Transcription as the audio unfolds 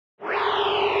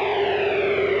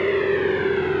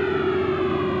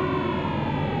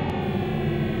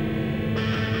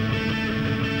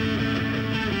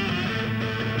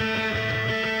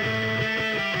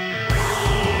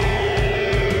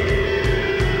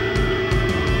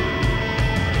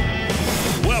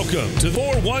Welcome to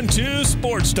 412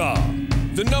 Sports Talk,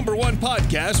 the #1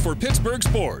 podcast for Pittsburgh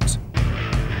sports.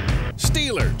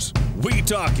 Steelers, we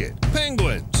talk it.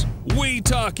 Penguins, we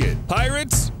talk it.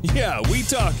 Pirates, yeah, we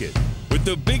talk it. With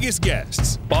the biggest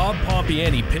guests. Bob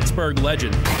Pompiani, Pittsburgh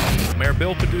legend. Mayor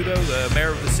Bill Peduto, the mayor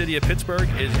of the city of Pittsburgh,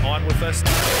 is on with us.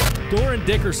 Doran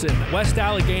Dickerson, West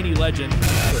Allegheny legend.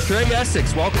 Greg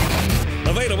Essex, welcome.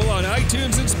 Available on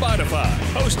iTunes and Spotify.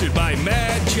 Hosted by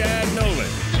Mad Chad Nolan.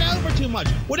 It over too much.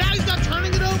 Well, now he's not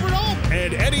turning it over at all.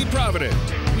 And Eddie Provident.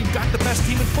 We've got the best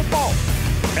team in football.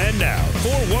 And now,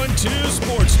 412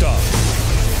 Sports Talk.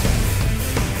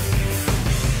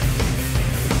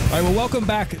 All right, well, welcome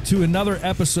back to another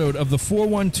episode of the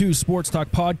 412 Sports Talk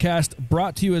podcast,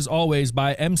 brought to you as always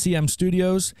by MCM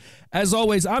Studios. As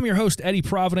always, I'm your host, Eddie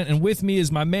Provident, and with me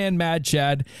is my man, Mad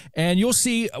Chad. And you'll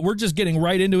see, we're just getting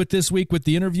right into it this week with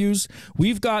the interviews.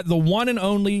 We've got the one and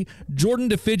only Jordan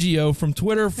Defigio from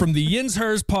Twitter, from the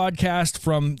Yinzhers Podcast,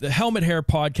 from the Helmet Hair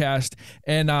Podcast.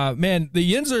 And, man, the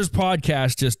Yinzhers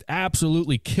Podcast just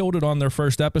absolutely killed it on their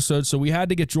first episode, so we had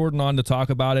to get Jordan on to talk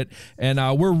about it. And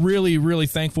we're really, really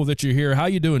thankful that you're here. How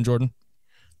you doing, Jordan?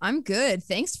 I'm good.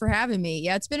 Thanks for having me.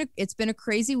 Yeah, it's been a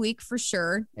crazy week for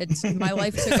sure. My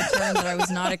life took a turn that I was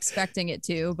not expecting it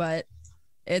to, but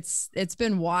it's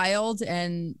been wild.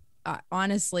 And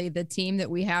honestly, the team that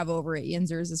we have over at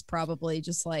Yinzhers is probably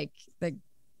just like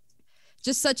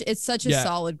such a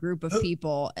solid group of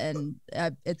people, and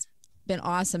it's been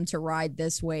awesome to ride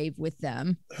this wave with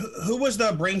them. Who was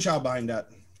the brainchild behind that?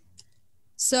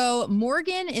 So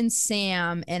Morgan and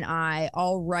Sam and I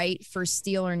all write for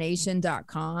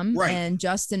SteelerNation.com, right, and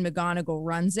Justin McGonigal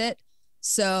runs it.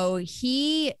 So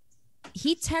he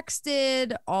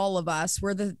texted all of us.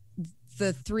 We're the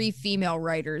three female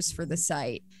writers for the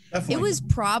site. Definitely. It was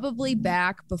probably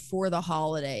back before the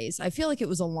holidays. I feel like it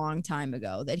was a long time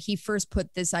ago that he first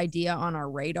put this idea on our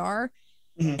radar.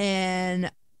 Mm-hmm.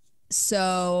 And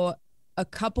so a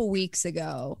couple weeks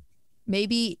ago,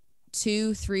 maybe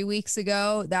 2-3 weeks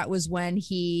ago, that was when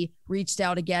he reached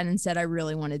out again and said, I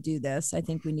really want to do this. I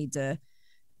think we need to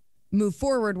move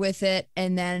forward with it.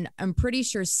 And then I'm pretty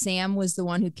sure Sam was the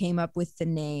one who came up with the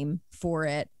name for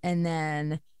it. And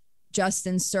then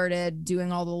Justin started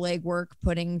doing all the legwork,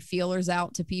 putting feelers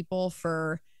out to people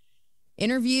for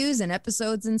interviews and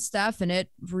episodes and stuff. And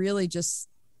it really just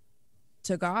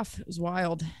took off. It was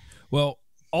wild. Well,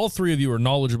 all three of you are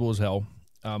knowledgeable as hell.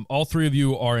 All three of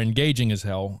you are engaging as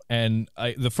hell. And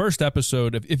the first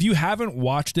episode, if you haven't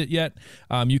watched it yet,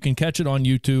 you can catch it on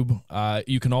YouTube.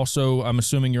 You can also, I'm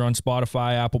assuming you're on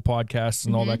Spotify, Apple Podcasts,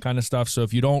 and all that kind of stuff. So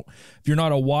if you're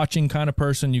not a watching kind of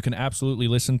person, you can absolutely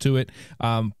listen to it.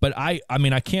 But I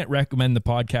mean, I can't recommend the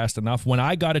podcast enough. When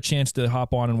I got a chance to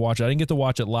hop on and watch it, I didn't get to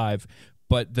watch it live,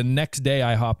 but the next day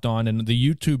I hopped on, and the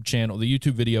YouTube channel, the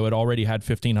YouTube video, it already had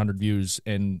 1,500 views,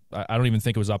 and I don't even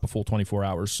think it was up a full 24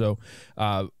 hours. So,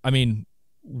 I mean,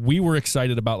 we were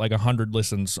excited about like 100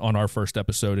 listens on our first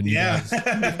episode, and you guys,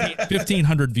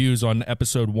 1,500 views on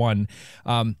episode 1.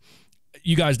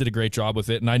 You guys did a great job with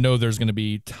it, and I know there's going to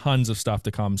be tons of stuff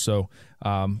to come. So,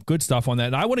 good stuff on that.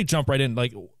 And I want to jump right in.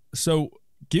 Like, so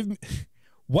give me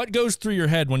what goes through your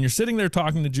head when you're sitting there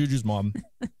talking to Juju's mom.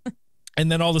 And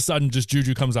then all of a sudden, just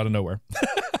Juju comes out of nowhere.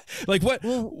 Like,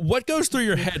 what goes through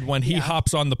your head when he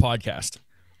hops on the podcast?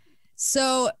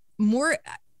 So Morgan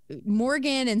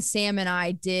and Sam and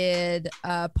I did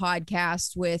a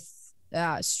podcast with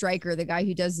Stryker, the guy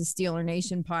who does the Steeler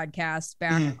Nation podcast,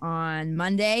 back on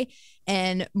Monday.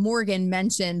 And Morgan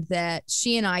mentioned that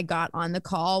she and I got on the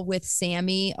call with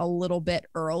Sammy a little bit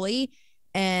early,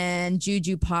 and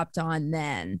Juju popped on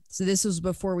then. So this was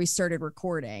before we started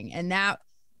recording. And that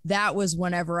was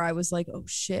whenever I was like, oh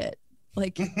shit.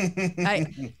 Like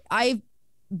I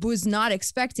was not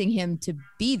expecting him to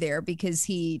be there because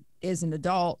he is an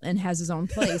adult and has his own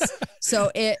place.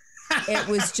 So it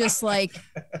was just like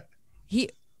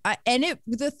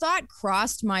the thought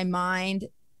crossed my mind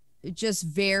just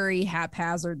very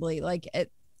haphazardly, like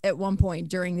at one point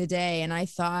during the day. And I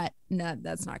thought, no,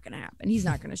 that's not going to happen. He's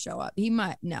not going to show up. He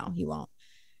won't.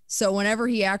 So whenever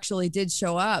he actually did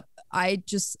show up,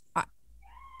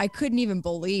 I couldn't even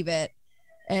believe it.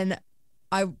 And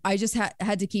I just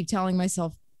had to keep telling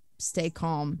myself, stay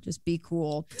calm, just be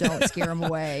cool. Don't scare him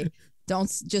away. Don't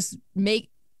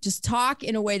just talk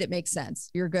in a way that makes sense.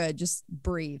 You're good. Just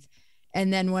breathe.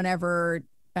 And then whenever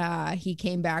he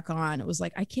came back on, it was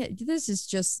like, this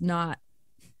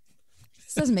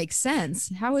doesn't make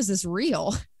sense. How is this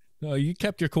real? No, you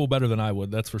kept your cool better than I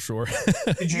would. That's for sure.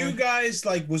 Did you guys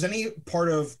was any part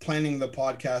of planning the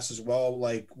podcast as well?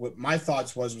 Like, what my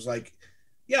thoughts was like,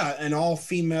 yeah, an all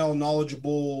female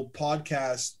knowledgeable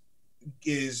podcast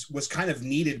was kind of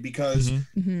needed because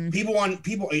people,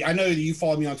 I know that you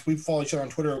followed me we follow each other on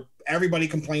Twitter. Everybody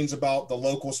complains about the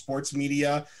local sports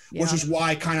media, which is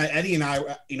why kind of Eddie and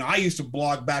I, I used to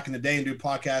blog back in the day and do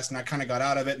podcasts, and I kind of got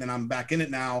out of it, and then I'm back in it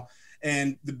now.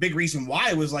 And the big reason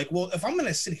why was like, well, if I'm going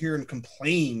to sit here and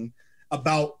complain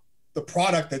about the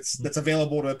product that's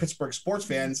available to Pittsburgh sports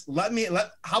fans,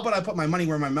 how about I put my money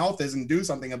where my mouth is and do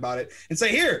something about it and say,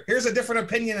 here's a different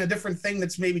opinion, a different thing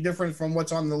that's maybe different from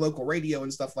what's on the local radio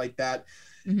and stuff like that.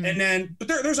 And then, but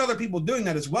there's other people doing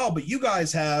that as well. But you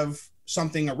guys have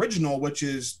something original, which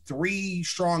is 3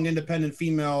 strong, independent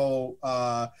females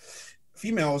that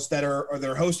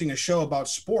they're hosting a show about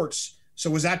sports. So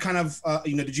was that kind of,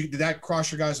 did that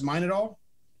cross your guys' mind at all?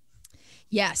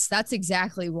 Yes, that's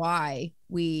exactly why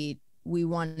we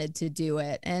wanted to do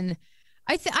it. And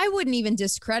I wouldn't even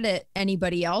discredit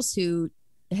anybody else who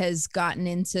has gotten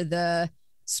into the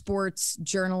sports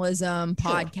journalism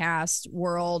podcast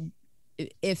world.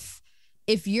 If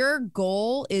your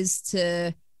goal is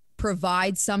to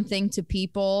provide something to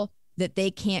people that they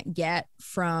can't get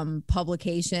from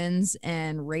publications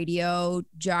and radio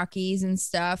jockeys and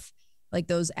stuff, like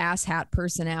those asshat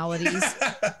personalities,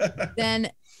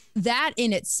 then that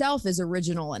in itself is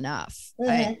original enough.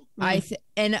 I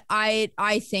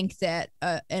think that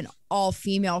an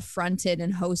all-female fronted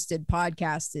and hosted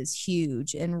podcast is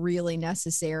huge and really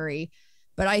necessary.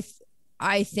 But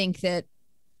I think that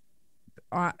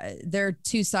they're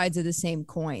 2 sides of the same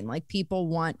coin. Like, people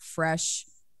want fresh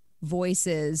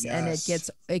voices, and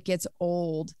it gets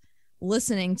old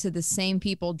listening to the same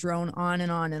people drone on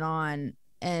and on and on,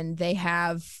 and they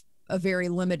have a very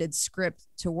limited script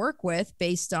to work with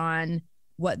based on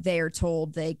what they are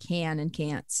told they can and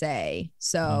can't say.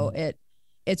 So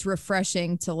it's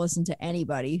refreshing to listen to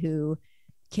anybody who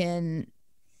can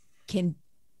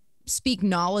speak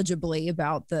knowledgeably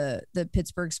about the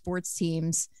Pittsburgh sports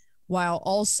teams while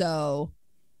also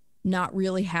not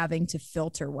really having to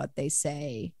filter what they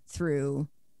say through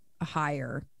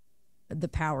the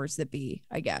powers that be,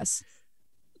 I guess.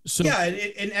 So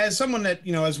and as someone that,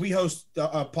 as we host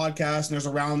a podcast, and there's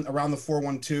around the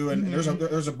 412, and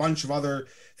there's a bunch of other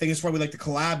things. That's why we like to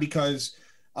collab, because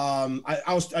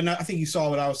I think you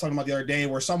saw what I was talking about the other day,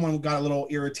 where someone got a little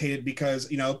irritated because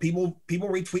people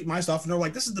retweet my stuff and they're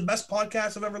like, this is the best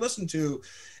podcast I've ever listened to.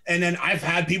 And then I've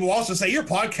had people also say, your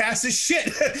podcast is shit.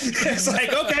 It's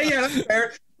like, okay, yeah, that's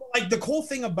fair. But like, the cool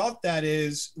thing about that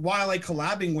is, why I like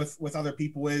collabing with other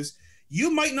people is, you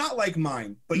might not like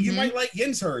mine, but you might like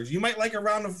Yinzhers. You might like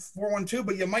Around the 412,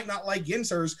 but you might not like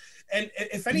Yinzhers. And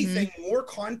if anything, more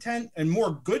content and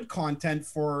more good content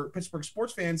for Pittsburgh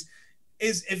sports fans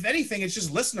is, if anything, it's just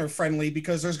listener friendly,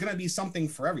 because there's going to be something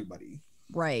for everybody.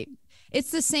 Right.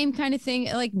 It's the same kind of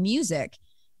thing like music.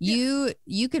 You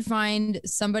could find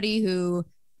somebody who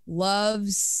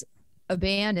loves a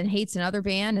band and hates another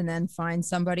band, and then find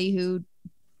somebody who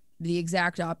the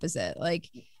exact opposite. Like,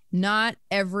 not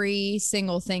every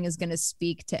single thing is going to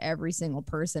speak to every single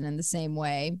person in the same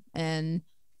way. And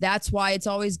that's why it's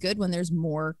always good when there's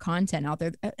more content out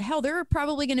there. Hell, there are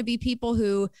probably going to be people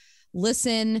who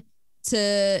listen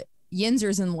to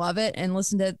Yinzhers and love it, and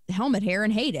listen to Helmet Hair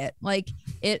and hate it. Like,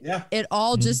 it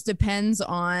all just depends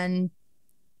on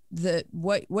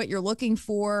what you're looking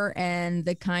for and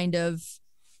the kind of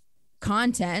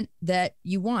content that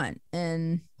you want.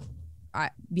 And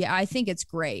I think it's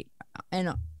great.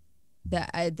 And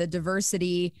the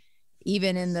diversity,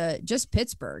 even in just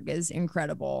Pittsburgh, is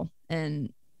incredible.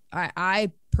 And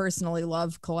I personally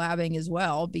love collabing as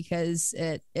well, because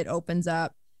it opens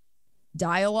up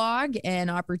dialogue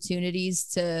and opportunities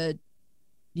to,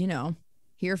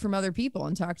 hear from other people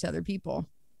and talk to other people.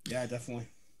 Yeah, definitely.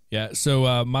 Yeah.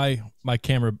 So my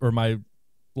camera, or my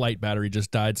light battery,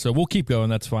 just died, so we'll keep going.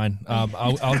 That's fine.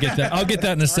 I'll get that. I'll get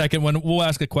that in a second. When we'll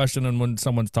ask a question, and when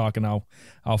someone's talking, I'll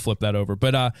flip that over.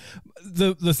 But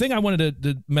the thing I wanted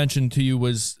to mention to you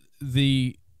was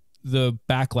the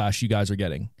backlash you guys are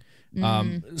getting,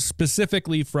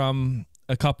 specifically from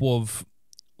a couple of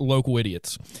local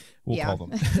idiots, we'll call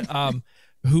them,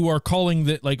 who are calling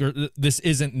that, like, this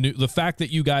isn't new. The fact that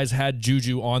you guys had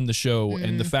Juju on the show,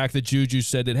 and the fact that Juju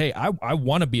said that, hey, I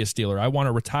want to be a Steeler. I want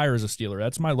to retire as a Steeler.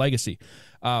 That's my legacy.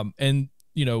 And,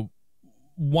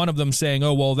 one of them saying,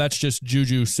 oh, well, that's just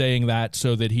Juju saying that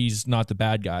so that he's not the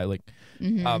bad guy. Like,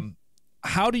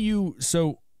 how do you,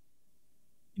 so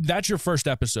that's your first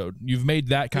episode. You've made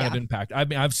that kind of impact. I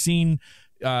mean, I've seen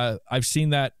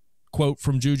that quote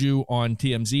from Juju on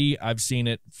TMZ. I've seen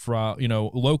it from,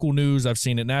 local news. I've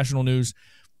seen it national news.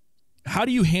 How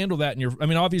do you handle that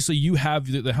obviously you have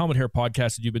the Helmet Hair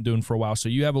podcast that you've been doing for a while. So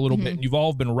you have a little bit, and you've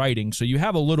all been writing. So you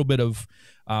have a little bit of,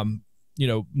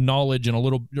 knowledge and a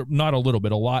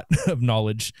lot of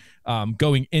knowledge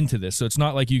going into this. So it's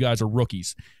not like you guys are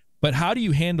rookies. But how do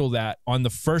you handle that on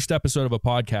the first episode of a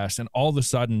podcast and all of a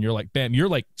sudden you're like, bam, you're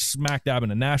like smack dab in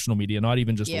the national media, not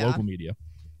even just the local media?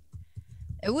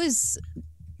 It was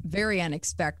very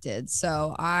unexpected.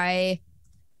 So the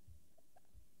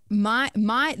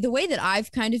way that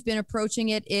I've kind of been approaching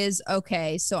it is,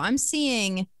 okay, so I'm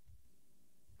seeing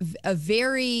a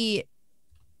very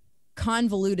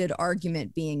convoluted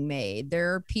argument being made.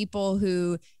 There are people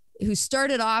who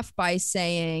started off by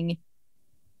saying,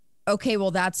 okay, well,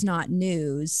 that's not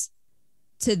news,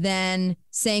 to then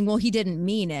saying, well, he didn't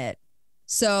mean it.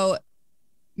 So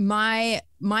my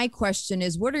question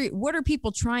is, what are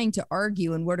people trying to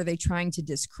argue, and what are they trying to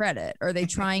discredit? Are they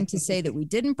trying to say that we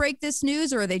didn't break this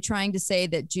news, or are they trying to say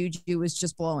that Juju was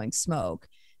just blowing smoke?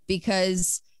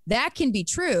 Because that can be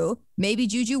true. Maybe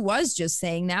Juju was just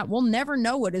saying that. We'll never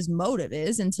know what his motive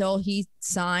is until he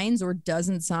signs or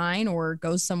doesn't sign or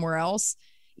goes somewhere else.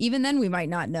 Even then we might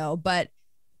not know. But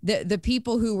the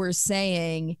people who were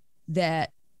saying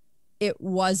that it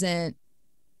wasn't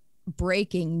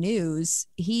breaking news,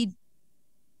 he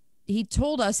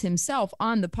told us himself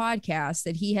on the podcast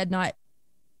that he had not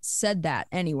said that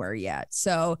anywhere yet.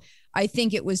 So I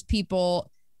think it was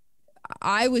people.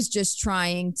 I was just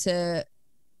trying to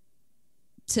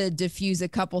diffuse a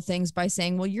couple things by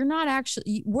saying, well, you're not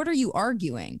actually, what are you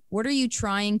arguing? What are you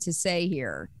trying to say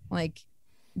here? Like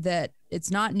that it's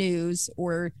not news,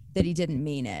 or that he didn't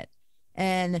mean it.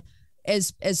 And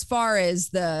as far as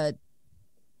the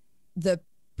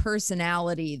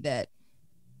personality that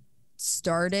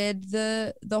started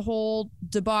the whole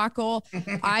debacle,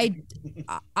 I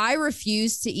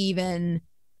refuse to even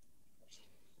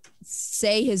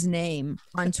say his name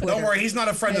on Twitter. Don't worry, he's not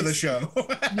a friend of the show.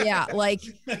 Yeah, like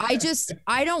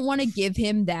I don't want to give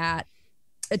him that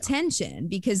attention,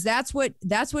 because that's what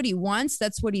he wants.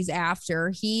 That's what he's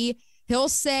after. He'll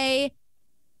say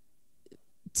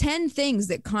 10 things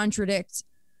that contradict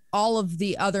all of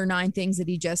the other 9 things that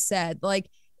he just said. Like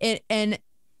it, and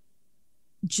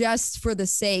just for the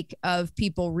sake of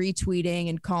people retweeting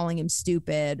and calling him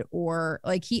stupid, or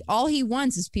like all he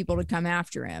wants is people to come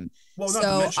after him. Well, not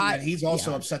to mention that he's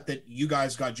also upset that you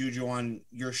guys got Juju on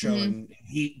your show, and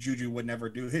Juju would never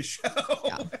do his show.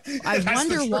 Yeah. I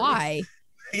wonder why.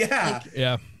 Yeah. Like,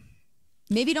 yeah.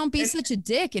 Maybe don't be such a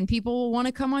dick, and people will want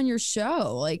to come on your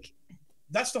show. Like,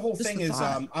 that's the whole thing. Is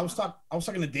I was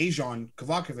talking to Dejan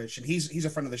Kovacevic, and he's a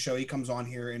friend of the show. He comes on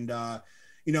here, and the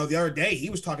other day he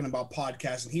was talking about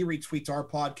podcasts, and he retweets our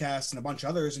podcast and a bunch of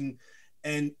others,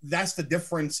 and that's the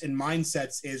difference in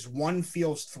mindsets. Is one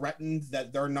feels threatened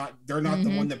that they're not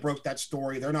the one that broke that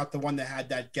story, they're not the one that had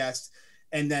that guest,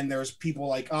 and then there's people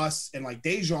like us and like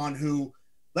Dejan who,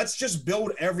 let's just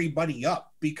build everybody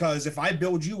up, because if I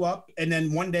build you up and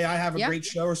then one day I have a great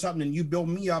show or something and you build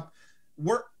me up,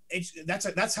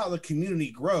 that's how the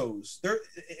community grows.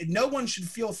 No one should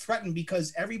feel threatened,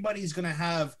 because everybody's going to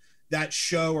have that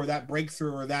show or that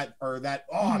breakthrough or that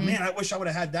man, I wish I would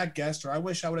have had that guest, or I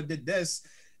wish I would have did this.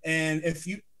 And if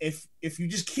you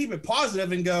just keep it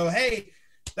positive and go, hey,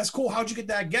 that's cool, how'd you get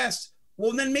that guest?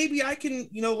 Well, then maybe I can,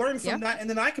 learn from that, and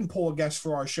then I can pull a guest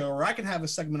for our show, or I can have a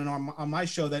segment on my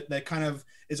show that kind of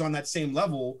is on that same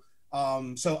level.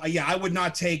 I would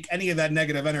not take any of that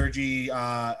negative energy.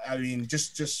 I mean,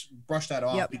 just brush that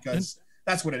off, because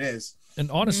that's what it is.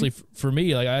 And honestly, for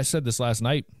me, like I said this last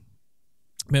night,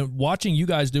 man, watching you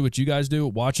guys do what you guys do,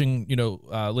 watching,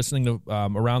 listening to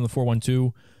Around the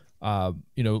 412,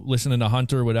 listening to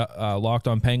Hunter with Locked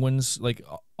on Penguins, like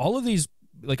all of these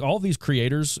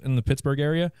creators in the Pittsburgh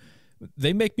area,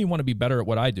 they make me want to be better at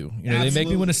what I do. They make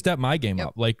me want to step my game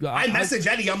up. Like I message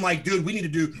Eddie, I'm like, dude, we need to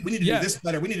do this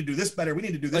better. We need to do this better. We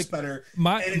need to do this better.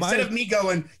 And instead of me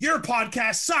going, your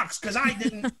podcast sucks because I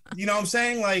didn't, you know what I'm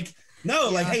saying? Like, no,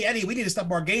 like, hey, Eddie, we need to step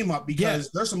our game up,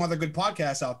 because there's some other good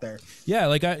podcasts out there. Yeah,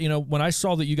 like when I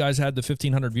saw that you guys had the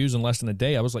 1,500 views in less than a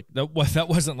day, I was like, that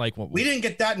wasn't like what we didn't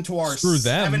get that until our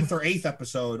 7th or 8th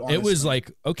episode. Honestly. It was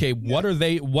like, okay, what are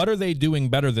they doing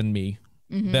better than me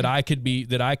that I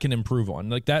can improve on?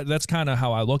 Like that's kind of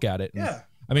how I look at it. Yeah.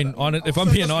 I mean, if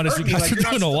I'm being honest, you guys are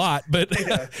doing a lot, but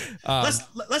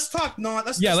let's talk.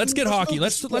 Let's get hockey.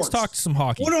 Let's talk some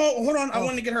hockey. Hold on. I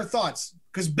want to get her thoughts,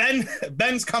 because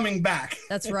Ben's coming back.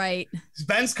 That's right.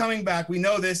 Ben's coming back. We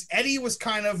know this. Eddie was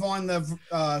kind of on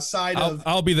the side of.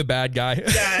 I'll be the bad guy.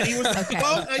 Yeah, Eddie was. Okay.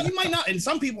 Well, you might not. And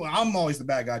some people, I'm always the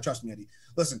bad guy. Trust me, Eddie.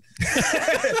 Listen,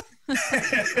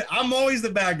 I'm always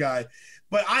the bad guy.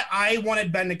 But I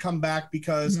wanted Ben to come back,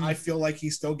 because I feel like he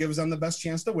still gives them the best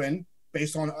chance to win,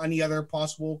 based on any other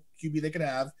possible QB they could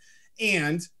have.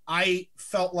 And I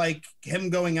felt like him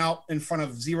going out in front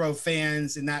of 0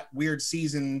 fans in that weird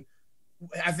season,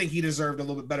 I think he deserved a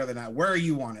little bit better than that. Where are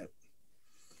you on it?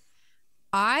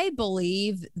 I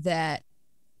believe that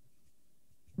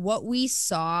what we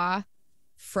saw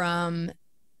from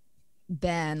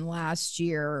Ben last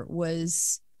year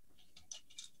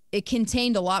it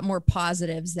contained a lot more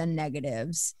positives than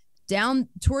negatives. Down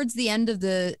towards the end of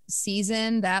the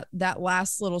season, that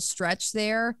last little stretch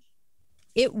there,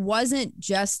 it wasn't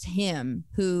just him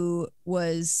who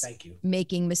was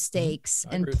making mistakes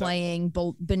and playing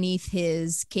beneath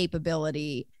his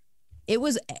capability. It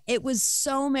was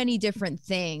so many different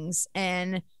things.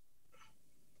 And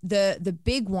the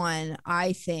big one,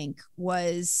 I think,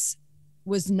 was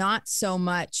not so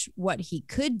much what he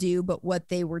could do, but what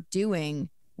they were doing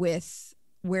with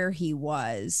where he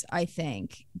was, I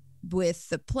think, with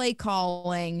the play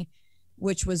calling,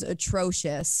 which was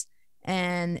atrocious,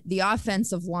 and the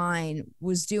offensive line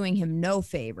was doing him no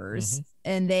favors.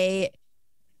 And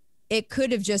it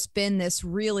could have just been this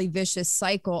really vicious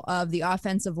cycle of the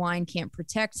offensive line can't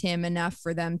protect him enough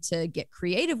for them to get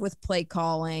creative with play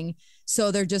calling. So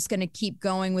they're just going to keep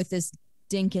going with this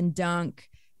dink and dunk,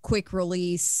 quick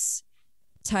release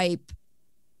type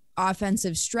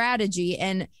offensive strategy,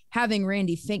 and having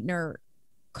Randy Finkner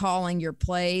calling your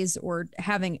plays or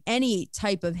having any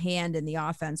type of hand in the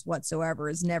offense whatsoever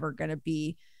is never going to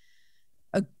be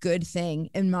a good thing,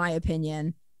 in my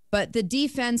opinion. But the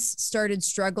defense started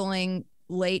struggling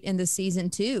late in the season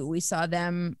too. We saw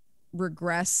them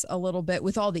regress a little bit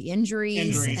with all the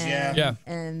injuries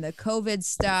and the COVID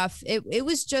stuff.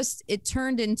 It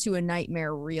turned into a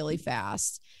nightmare really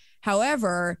fast.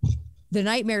 However, the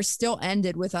nightmare still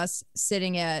ended with us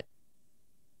sitting at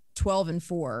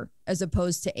 12-4 as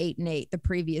opposed to 8-8 the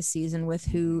previous season, with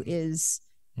who is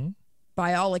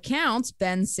by all accounts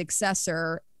Ben's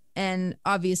successor. And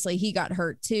obviously he got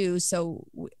hurt too, so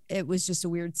it was just a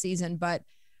weird season. But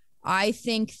I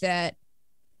think that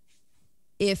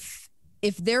if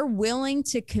they're willing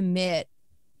to commit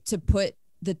to put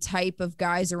the type of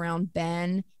guys around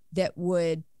Ben that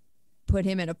would put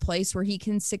him in a place where he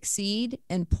can succeed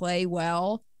and play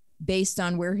well based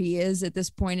on where he is at this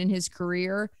point in his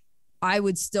career, I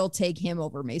would still take him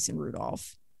over Mason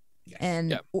Rudolph.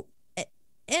 And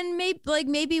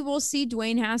maybe we'll see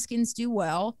Dwayne Haskins do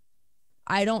well.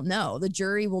 I don't know. The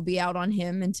jury will be out on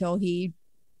him until he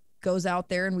goes out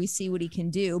there and we see what he can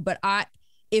do. But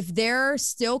if they're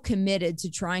still committed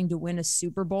to trying to win a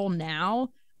Super Bowl now,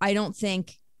 I don't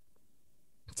think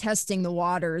testing the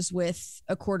waters with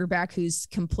a quarterback who's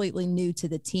completely new to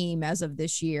the team as of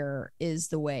this year is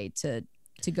the way to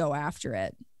go after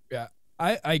it. Yeah,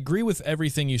 I agree with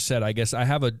everything you said. I guess I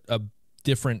have a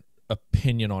different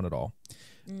opinion on it all.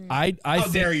 How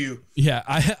dare you? Yeah,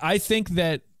 I think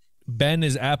that Ben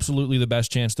is absolutely the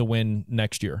best chance to win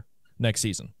next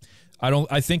season.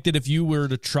 I think that if you were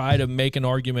to try to make an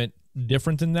argument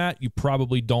different than that, you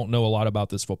probably don't know a lot about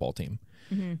this football team.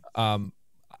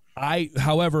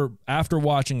 However, after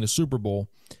watching the Super Bowl,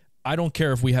 I don't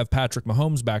care if we have Patrick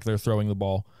Mahomes back there throwing the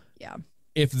ball. Yeah.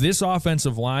 If this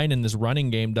offensive line and this running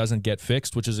game doesn't get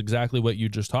fixed, which is exactly what you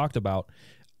just talked about,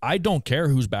 I don't care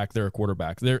who's back there at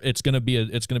quarterback. It's going to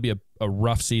be a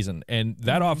rough season, and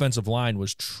that offensive line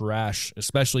was trash,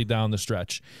 especially down the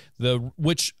stretch.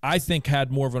 Which I think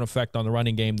had more of an effect on the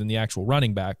running game than the actual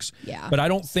running backs. Yeah. But I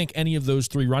don't think any of those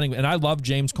three running, and I love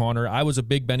James Conner. I was a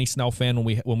big Benny Snell fan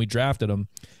when we drafted him.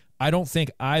 I don't think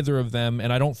either of them,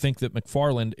 and I don't think that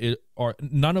McFarland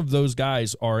none of those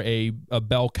guys are a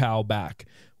bell cow back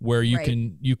where you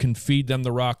can feed them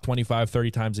the rock 25,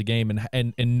 30 times a game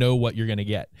and know what you're going to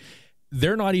get.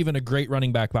 They're not even a great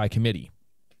running back by committee.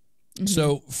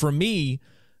 So for me,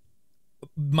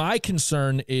 my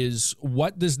concern is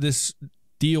what does this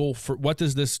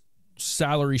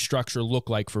salary structure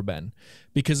look like for Ben?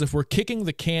 Because if we're kicking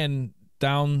the can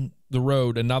down the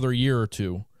road another year or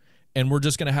two, and we're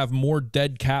just going to have more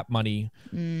dead cap money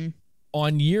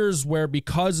on years where,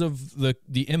 because of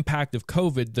the impact of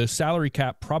COVID, the salary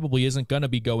cap probably isn't going to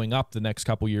be going up the next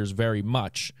couple years very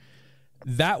much.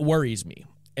 That worries me.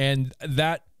 And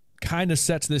that kind of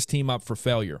sets this team up for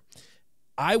failure.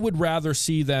 I would rather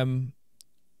see them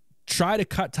try to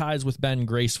cut ties with Ben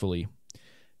gracefully,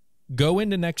 go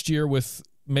into next year with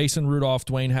Mason Rudolph,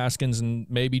 Dwayne Haskins, and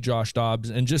maybe Josh Dobbs,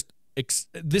 and just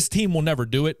this team will never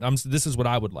do it. This is what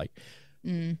I would like.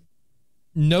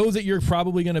 Know that you're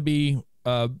probably going to be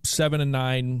a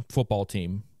 7-9 football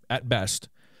team at best.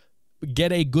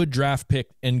 Get a good draft pick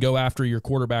and go after your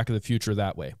quarterback of the future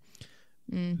that way.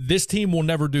 This team will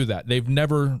never do that. They've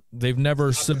never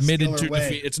submitted to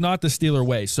defeat. It's not the Steeler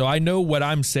way. So I know what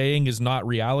I'm saying is not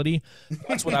reality.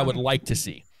 That's what I would like to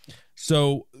see.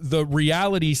 So the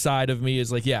reality side of me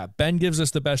is like, yeah, Ben gives us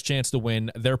the best chance to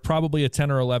win. They're probably a 10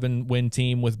 or 11 win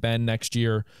team with Ben next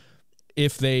year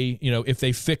if they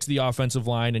fix the offensive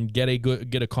line and get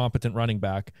a competent running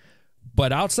back.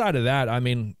 But outside of that, I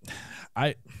mean,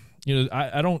 I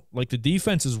don't like the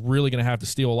defense is really going to have to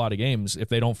steal a lot of games if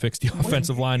they don't fix the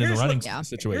offensive line and the running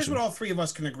situation. Here's what all three of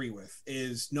us can agree with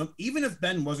is even if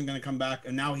Ben wasn't going to come back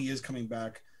and now he is coming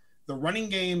back, the running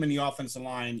game and the offensive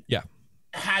line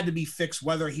had to be fixed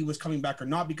whether he was coming back or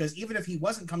not, because even if he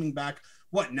wasn't coming back,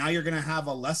 now you're going to have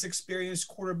a less experienced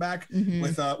quarterback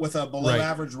with a below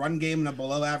average run game and a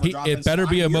below average offensive it better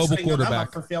line. be a mobile quarterback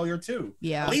up for failure too.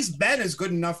 Yeah. At least Ben is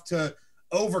good enough to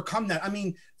overcome that. I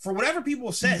mean, for whatever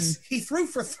people says, he threw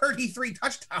for 33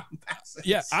 touchdown passes.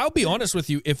 Yeah, I'll be honest with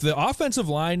you. If the offensive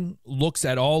line looks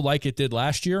at all like it did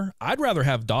last year, I'd rather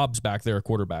have Dobbs back there at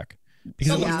quarterback.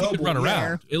 Because at least he could run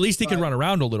around. At least he could run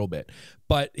around a little bit.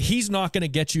 But he's not going to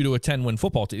get you to a 10-win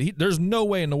football team. There's no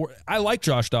way in the world. I like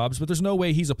Josh Dobbs, but there's no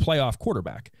way he's a playoff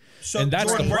quarterback. So, and that's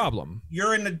Jordan, the problem.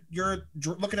 You're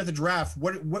looking at the draft.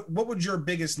 What would your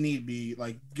biggest need be?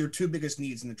 Like your two biggest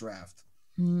needs in the draft?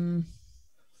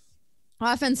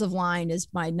 Offensive line is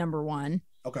my number one.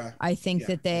 Okay. I think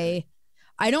that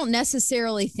I don't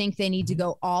necessarily think they need to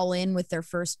go all in with their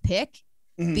first pick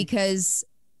because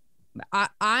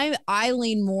I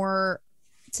lean more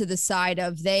to the side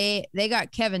of they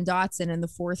got Kevin Dotson in the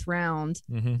 4th round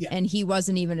and he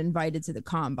wasn't even invited to the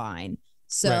combine.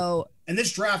 So and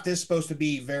this draft is supposed to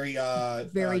be very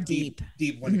deep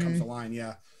when it comes to line.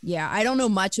 Yeah. I don't know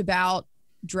much about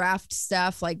draft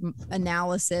stuff like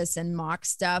analysis and mock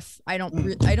stuff. I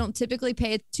don't typically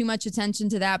pay too much attention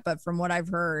to that, but from what I've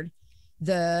heard,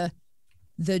 the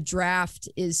draft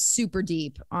is super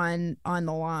deep on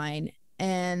the line.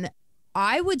 And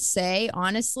I would say,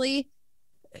 honestly,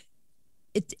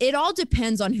 it all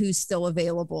depends on who's still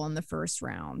available in the first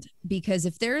round, because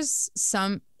if there's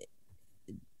some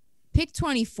pick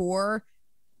 24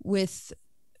 with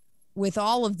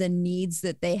all of the needs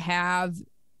that they have,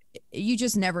 you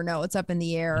just never know. It's up in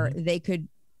the air. They could,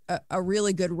 a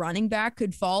really good running back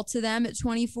could fall to them at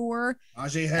 24.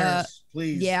 Najee Harris,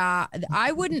 please. Yeah.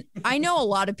 I know a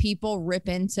lot of people rip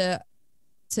into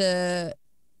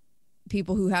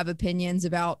people who have opinions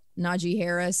about Najee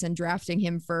Harris and drafting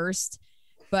him first.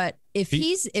 But if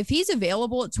he's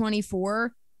available at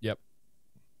 24,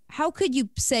 how could you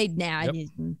say,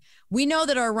 we know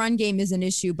that our run game is an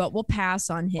issue, but we'll pass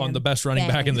on him. On the best running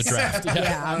back in the draft.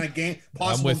 On a game,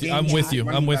 I'm with you.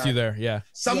 I'm with you there. Yeah.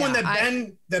 Someone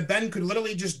that Ben could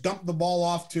literally just dump the ball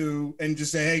off to and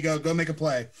just say, hey, go make a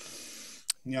play.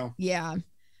 You know? Yeah.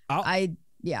 No,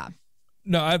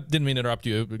 I didn't mean to interrupt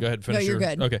you. Go ahead and finish. No, you're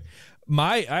good. Okay.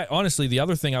 Honestly, the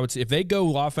other thing I would say, if they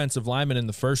go offensive lineman in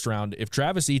the first round, if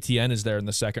Travis Etienne is there in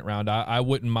the second round, I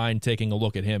wouldn't mind taking a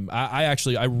look at him. I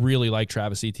really like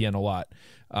Travis Etienne a lot.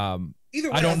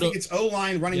 Either way, I think it's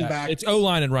O-line, running back. It's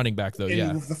O-line and running back, though,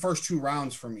 the first 2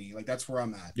 rounds for me. Like, that's where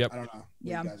I'm at. Yep. I don't know.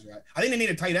 You guys are at. I think they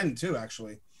need a tight end, too,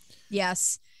 actually.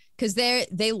 Yes, because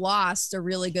they lost a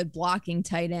really good blocking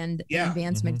tight end in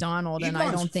Vance McDonald, and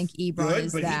I don't think Ebron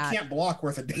is but that. He can't block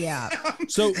worth a damn. Yeah.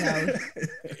 So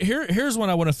here's one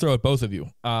I want to throw at both of you.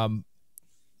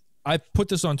 I put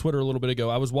this on Twitter a little bit ago.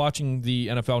 I was watching the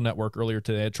NFL Network earlier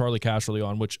today. I had Charlie Casserly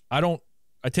on, which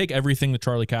I take everything that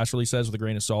Charlie Casserly says with a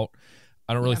grain of salt.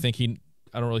 I don't really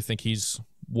think he's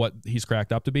what he's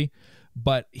cracked up to be,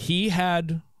 but he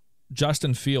had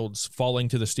Justin Fields falling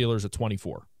to the Steelers at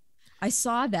 24. I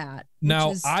saw that.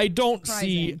 Now I don't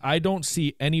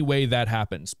see any way that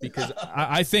happens, because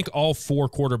I think all 4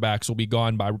 quarterbacks will be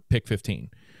gone by pick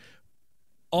 15.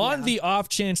 On the off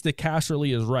chance that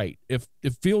Casserly is right, if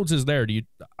Fields is there,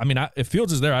 if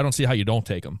Fields is there, I don't see how you don't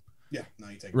take him. Yeah, no,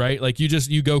 you take right. Like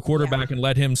you go quarterback and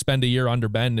let him spend a year under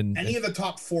Ben and any of the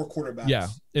top 4 quarterbacks. Yeah,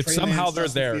 if Trey somehow Lance, they're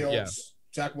Justin there. Fields,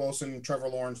 Zach Wilson, Trevor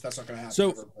Lawrence, that's not going to happen.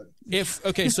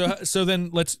 So so then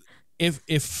let's. If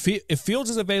Fields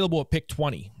is available at pick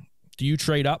 20, do you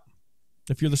trade up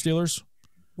if you're the Steelers?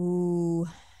 Ooh.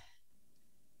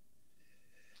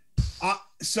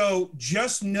 So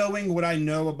just knowing what I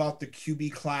know about the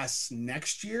QB class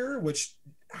next year, which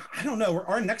I don't know.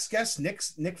 Our next guest, Nick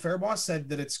Fairboss, said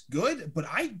that it's good, but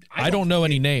I don't know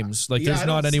any names. Like there's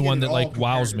not anyone that like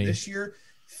wows me this year.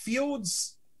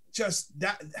 Fields just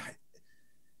that.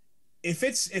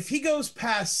 If he goes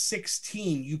past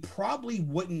 16, you probably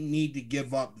wouldn't need to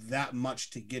give up that much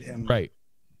to get him right.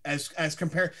 as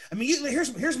compared. I mean,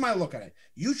 here's my look at it.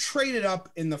 You traded up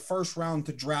in the first round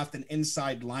to draft an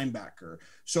inside linebacker.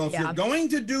 So if you're going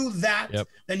to do that,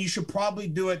 then you should probably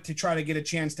do it to try to get a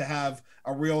chance to have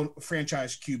a real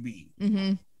franchise QB.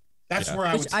 Mm-hmm. That's where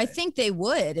I would say. I think they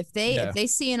would if they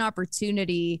see an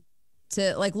opportunity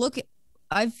to like look.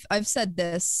 I've said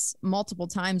this multiple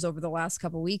times over the last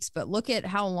couple of weeks, but look at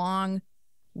how long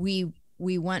we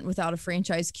went without a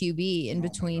franchise QB in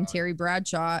between Terry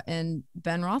Bradshaw and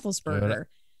Ben Roethlisberger.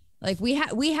 Like we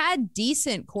had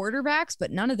decent quarterbacks,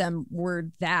 but none of them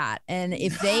were that. And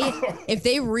if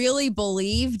they really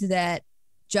believed that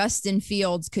Justin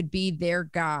Fields could be their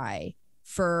guy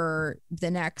for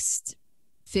the next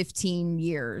 15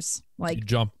 years, like you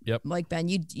jump, like Ben,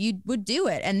 you would do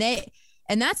it.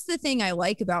 And that's the thing I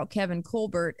like about Kevin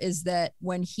Colbert is that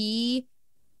when he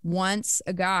wants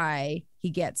a guy, he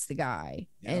gets the guy.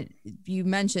 And you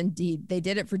mentioned they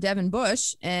did it for Devin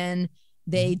Bush and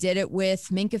they did it with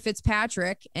Minkah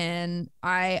Fitzpatrick. And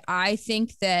I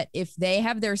think that if they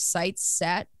have their sights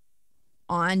set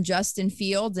on Justin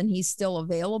Fields and he's still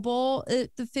available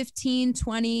at the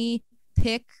 15-20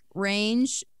 pick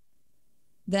range,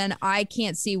 then I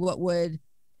can't see what would,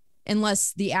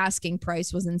 unless the asking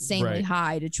price was insanely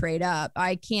high to trade up.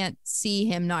 I can't see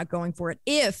him not going for it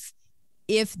if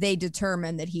they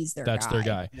determine that he's their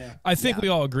guy. Yeah. I think we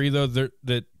all agree though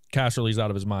that Casserly's out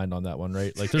of his mind on that one,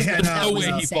 right? Like there's no way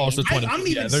he falls to 20. I'm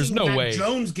even there's seeing no Mac way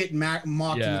Jones getting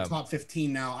mocked in the top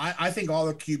 15 now. I think all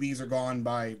the QBs are gone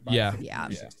by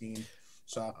 16.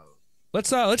 So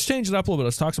let's change it up a little bit.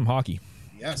 Let's talk some hockey.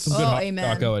 Yes. Some good hockey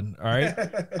talk going. All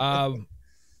right.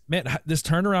 Man, this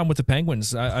turnaround with the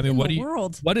Penguins. I mean,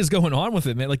 what is going on with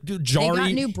it, man? Like, dude, Jari, they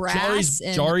got new brass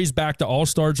Jari's back to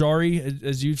All-Star Jari,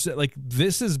 as you've said. Like,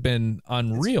 this has been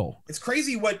unreal. It's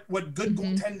crazy what good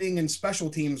goaltending and special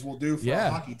teams will do for a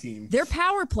hockey team. Their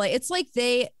power play. It's like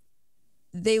they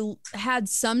had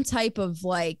some type of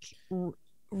like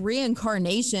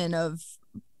reincarnation of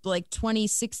like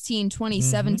 2016,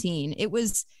 2017.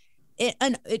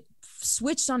 It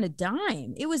switched on a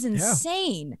dime. It was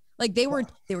insane. Yeah. Like they were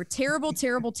terrible,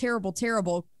 terrible, terrible,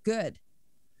 terrible, good.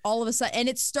 All of a sudden. And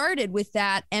it started with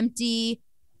that when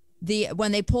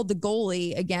they pulled the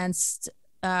goalie against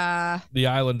the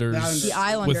Islanders.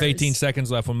 With 18 seconds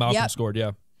left when Malcolm scored.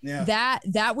 Yeah.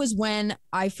 That was when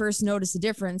I first noticed the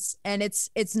difference. And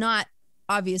it's not,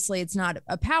 obviously it's not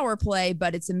a power play,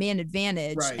 but it's a man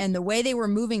advantage. Right. And the way they were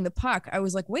moving the puck, I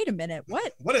was like, wait a minute,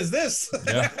 what is this?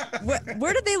 Yeah.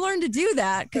 Where did they learn to do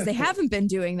that? Because they haven't been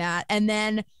doing that. And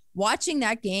then watching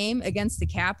that game against the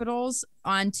Capitals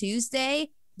on Tuesday,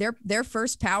 their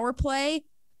first power play,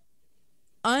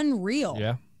 unreal.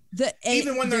 Yeah.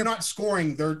 Even when they're not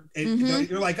scoring,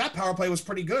 you're like, that power play was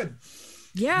pretty good.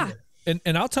 Yeah.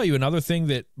 And I'll tell you another thing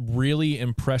that really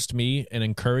impressed me and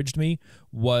encouraged me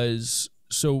was,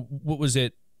 so what was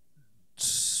it?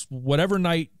 Whatever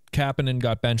night Kapanen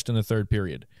got benched in the third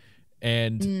period.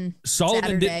 And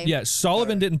Sullivan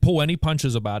didn't pull any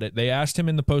punches about it. They asked him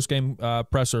in the post-game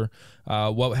presser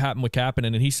what happened with Kapanen,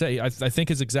 and he said, I think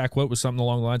his exact quote was something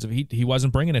along the lines of he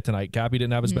wasn't bringing it tonight. Cappy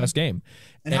didn't have his best game.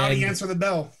 And how did he answer the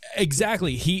bell?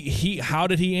 Exactly. How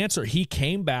did he answer? He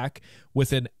came back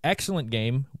with an excellent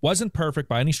game. Wasn't perfect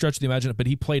by any stretch of the imagination, but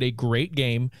he played a great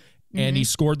game. And he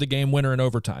scored the game winner in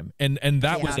overtime. And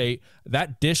that was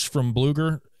that dish from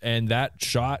Bluger and that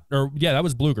shot, that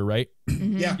was Bluger, right?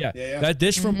 Yeah. That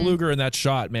dish from Bluger and that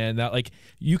shot, man, that like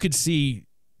you could see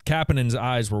Kapanen's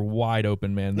eyes were wide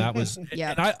open, man. That was,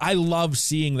 and I love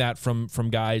seeing that from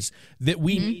guys that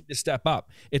we need to step up.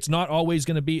 It's not always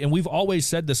going to be, and we've always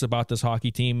said this about this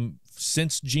hockey team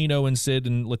since Gino and Sid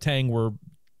and Letang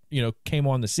came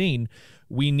on the scene.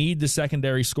 We need the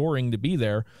secondary scoring to be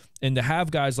there, and to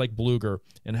have guys like Bluger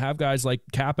and have guys like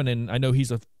Kapanen. I know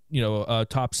he's a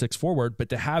top 6 forward, but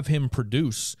to have him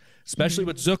produce, especially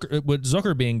with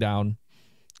Zucker being down,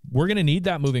 we're going to need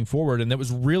that moving forward. And that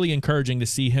was really encouraging to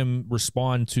see him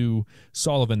respond to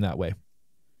Sullivan that way.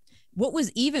 What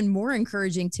was even more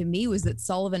encouraging to me was that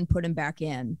Sullivan put him back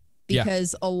in,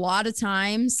 because a lot of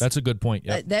times that's a good point.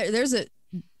 Yeah, there's a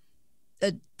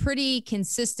pretty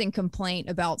consistent complaint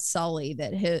about Sully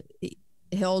that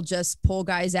he'll just pull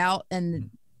guys out and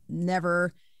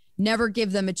never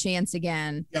give them a chance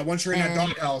again. Yeah, once you're in that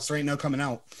doghouse, there ain't no coming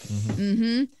out.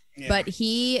 Yeah. But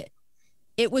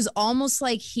it was almost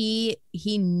like he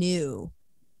knew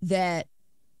that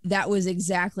was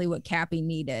exactly what Cappy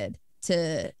needed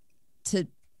to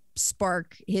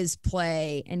spark his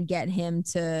play and get him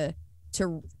to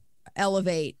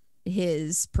elevate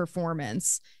his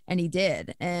performance, and he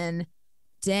did. And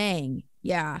dang,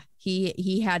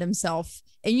 he had himself,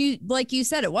 and like you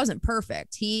said, it wasn't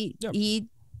perfect. He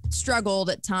struggled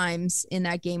at times in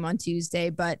that game on Tuesday,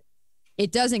 but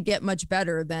it doesn't get much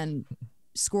better than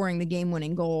scoring the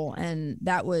game-winning goal, and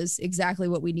that was exactly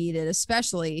what we needed,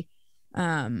 especially,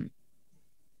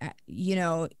 you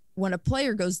know, when a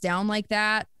player goes down like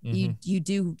that, you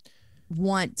do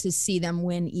want to see them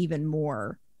win even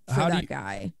more for that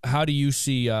guy. How do you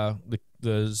see the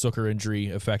Zucker injury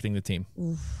affecting the team?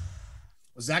 Well,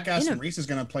 Zach Aston Reese is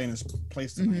going to play in his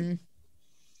place tonight.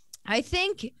 I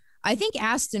think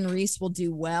Aston Reese will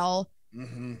do well.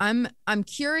 I'm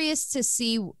curious to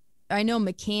see. I know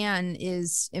McCann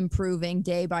is improving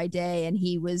day by day, and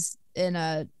he was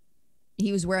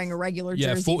wearing a regular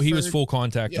jersey. He was full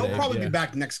contact. He'll probably be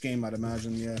back next game, I'd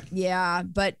imagine. Yeah,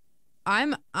 but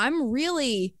I'm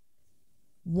really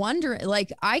wondering.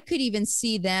 Like, I could even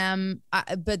see them,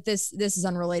 but this is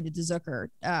unrelated to Zucker.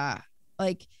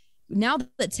 Like, now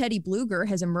that Teddy Bluger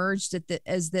has emerged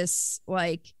as this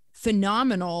like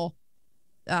phenomenal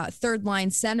third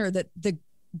line center, that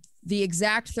the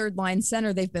exact third line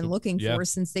center they've been looking for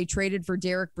since they traded for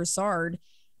Derek Brassard.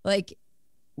 Like,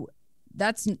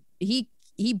 that's he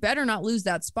better not lose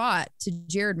that spot to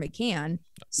Jared McCann.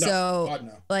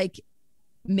 Like,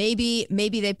 maybe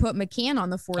they put McCann on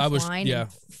the fourth line and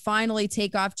finally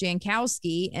take off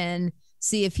Jankowski and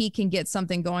see if he can get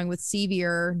something going with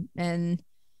Sevier and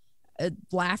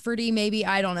Lafferty, maybe.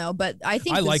 I don't know, but I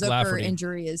think the Zucker Lafferty.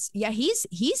 Injury is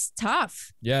he's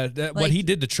tough. Yeah, what he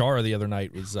did to Chara the other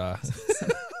night was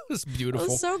was beautiful. It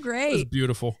was so great. It was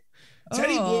beautiful.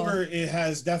 Teddy Bluger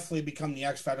has definitely become the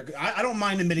X factor. I don't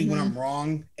mind admitting when I'm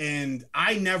wrong, and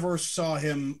I never saw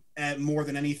him at more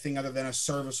than anything other than a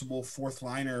serviceable fourth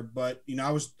liner. But you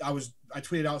know, I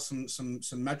tweeted out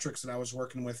some metrics that I was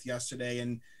working with yesterday,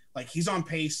 and like, he's on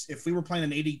pace. If we were playing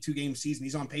an 82 game season,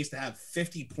 he's on pace to have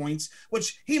 50 points,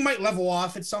 which he might level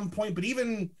off at some point, but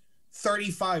even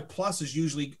 35 plus is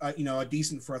usually, a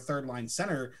decent for a third line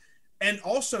center. And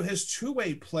also his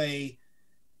two-way play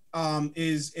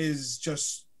is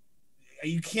just,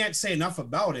 you can't say enough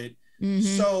about it.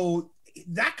 So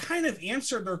that kind of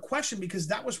answered their question, because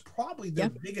that was probably their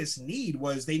biggest need,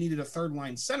 was they needed a third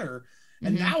line center.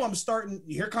 And now I'm starting,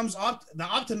 here comes the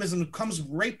optimism comes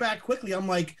right back quickly. I'm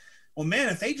like, well, man,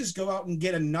 if they just go out and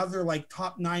get another like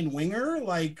top 9 winger,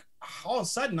 like, all of a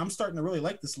sudden I'm starting to really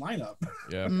like this lineup.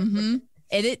 Yeah.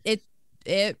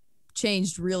 It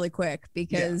changed really quick,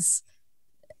 because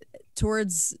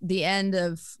towards the end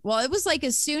of, it was like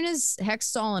as soon as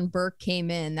Hextall and Burke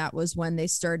came in, that was when they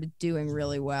started doing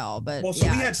really well. But we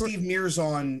had Steve Mears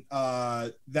on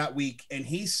that week, and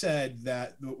he said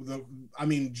that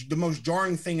the most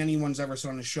jarring thing anyone's ever said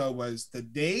on the show was the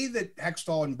day that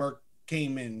Hextall and Burke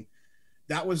came in.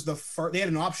 That was the first. They had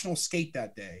an optional skate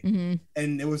that day,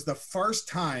 and it was the first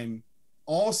time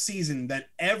all season that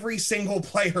every single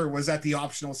player was at the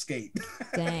optional skate.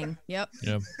 Dang. Yep.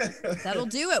 That'll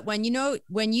do it when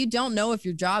you don't know if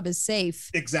your job is safe.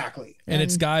 Exactly. And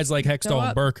it's guys like Hextall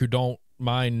and Burke who don't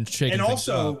mind shaking and things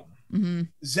also, up.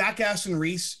 Zach Aston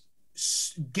Reese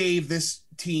gave this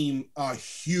team a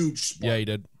huge spark. Yeah, he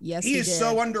did. Yes, he is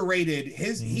so underrated.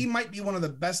 He might be one of the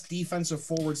best defensive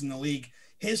forwards in the league.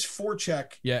 His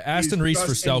forecheck. Yeah, Aston Reese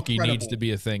for Selke needs to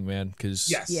be a thing, man, because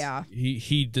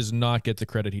he does not get the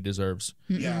credit he deserves.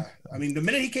 Yeah, I mean, the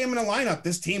minute he came in the lineup,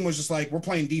 this team was just like, we're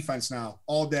playing defense now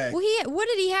all day. Well, what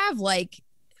did he have, like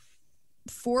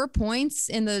 4 points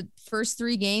in the first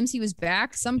 3 games he was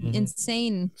back? Some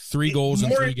insane. 3 goals in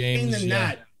 3 games. Than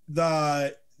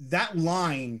that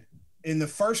line in the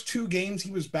first 2 games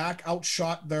he was back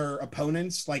outshot their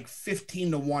opponents like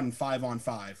 15-1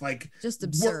 5-on-5. Like, just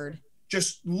absurd.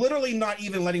 Just literally not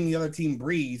even letting the other team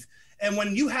breathe. And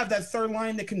when you have that third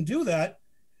line that can do that,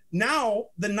 now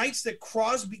the nights that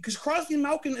because Crosby and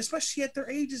Malkin, especially at their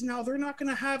ages now, they're not going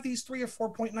to have these 3 or 4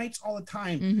 point nights all the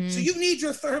time. So you need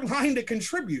your third line to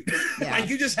contribute. Like,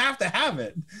 you just have to have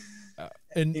it.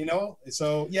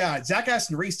 Zach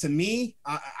Aston Reese, to me,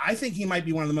 I think he might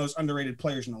be one of the most underrated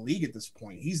players in the league at this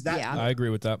point. He's that. I agree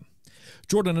with that.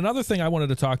 Jordan, another thing I wanted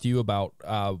to talk to you about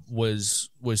was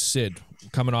Sid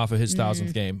coming off of his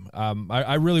 1000th game.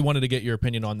 I really wanted to get your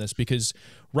opinion on this, because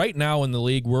right now in the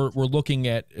league, we're looking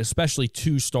at especially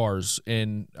 2 stars.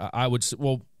 And I would say,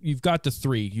 well, you've got the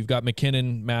 3. You've got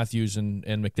McKinnon, Matthews, and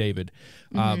McDavid.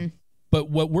 But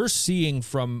what we're seeing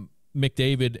from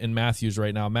McDavid and Matthews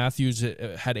right now, Matthews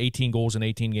had 18 goals in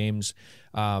 18 games.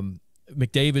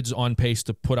 McDavid's on pace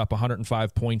to put up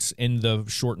 105 points in the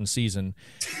shortened season,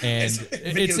 and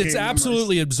it's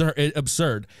absolutely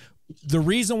absurd. The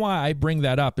reason why I bring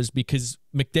that up is because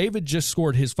McDavid just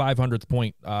scored his 500th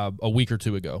point a week or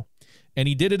 2 ago, And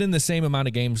he did it in the same amount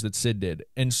of games that Sid did.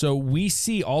 And so we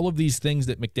see all of these things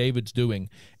that McDavid's doing,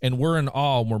 and we're in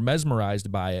awe and we're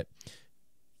mesmerized by it.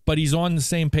 But he's on the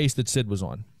same pace that Sid was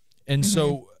on. And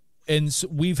so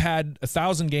we've had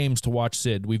 1,000 games to watch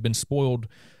Sid. We've been spoiled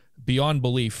beyond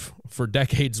belief for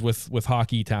decades with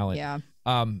hockey talent. Yeah.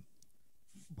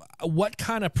 What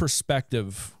kind of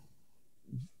perspective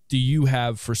do you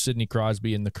have for Sidney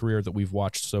Crosby in the career that we've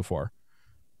watched so far?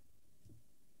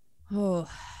 Oh,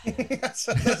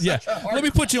 yeah. Let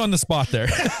me put you on the spot there.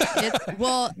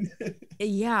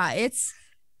 It's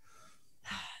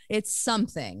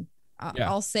something.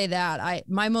 I'll say that.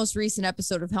 My most recent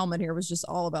episode of Helmet Here was just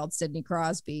all about Sidney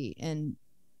Crosby and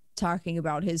talking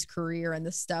about his career and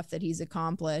the stuff that he's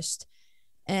accomplished.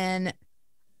 And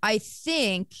I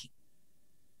think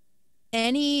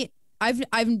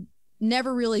I've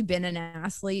never really been an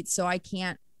athlete, so I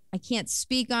can't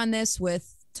speak on this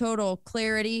with total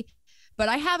clarity, but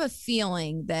I have a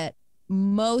feeling that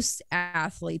most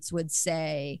athletes would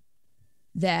say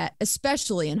that,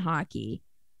 especially in hockey,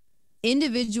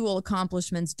 individual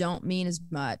accomplishments don't mean as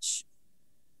much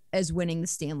as winning the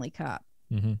Stanley Cup.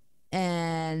 Mm-hmm.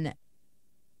 And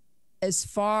as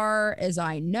far as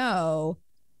I know,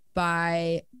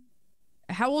 by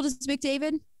how old is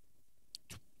McDavid?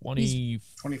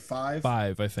 25,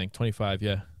 I think 25.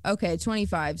 Yeah. Okay.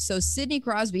 25. So Sidney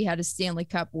Crosby had a Stanley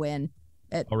Cup win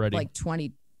at already like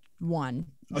 21.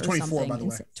 Oh, 24, by the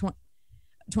way.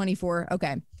 24.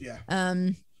 Okay. Yeah.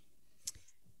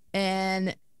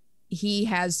 And he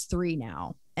has 3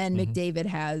 now, and McDavid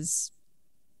has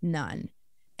none.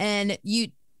 And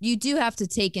you do have to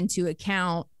take into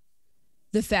account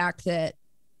the fact that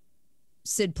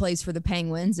Sid plays for the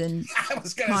Penguins and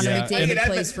Connor McDavid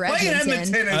plays for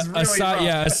Edmonton.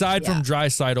 Aside from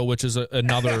Draisaitl, which is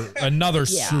another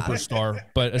superstar,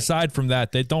 but aside from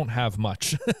that, they don't have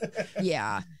much.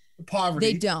 Yeah,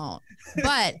 poverty. They don't.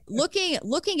 But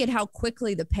looking at how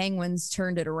quickly the Penguins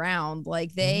turned it around,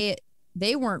 like they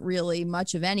weren't really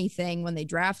much of anything when they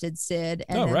drafted Sid,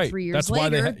 and then 3 years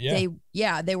later,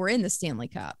 they were in the Stanley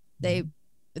Cup. They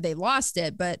lost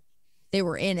it, but they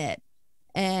were in it,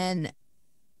 and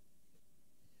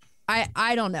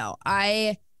I don't know.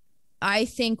 I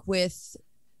think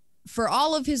for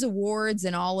all of his awards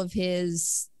and all of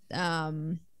his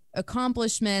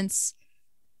accomplishments,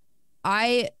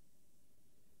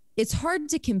 it's hard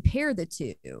to compare the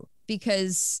two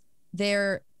because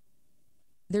they're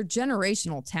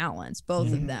generational talents,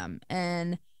 both of them.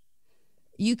 And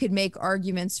you could make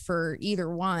arguments for either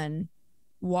one,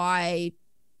 why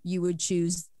you would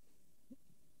choose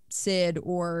Sid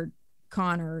or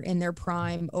Connor in their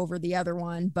prime over the other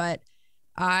one. But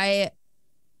I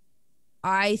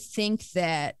think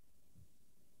that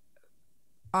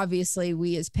obviously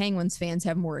we as Penguins fans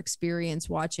have more experience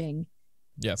watching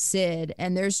Sid,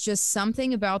 and there's just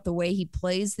something about the way he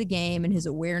plays the game and his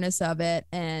awareness of it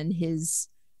and his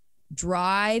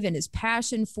drive and his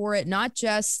passion for it, not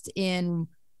just in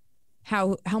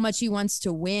how much he wants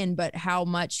to win, but how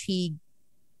much he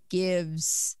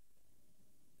gives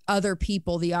other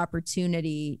people the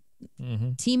opportunity,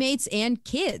 teammates and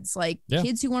kids,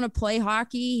 kids who want to play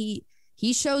hockey.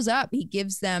 He shows up, he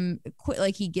gives them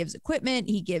he gives equipment,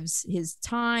 he gives his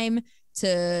time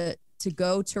to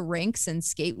go to rinks and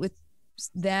skate with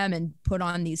them and put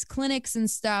on these clinics and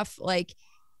stuff. Like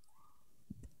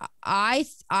I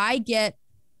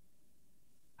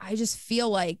just feel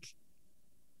like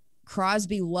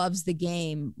Crosby loves the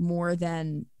game more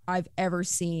than I've ever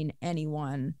seen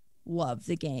anyone love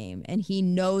the game. And he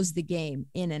knows the game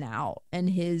in and out, and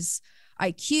his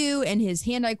IQ and his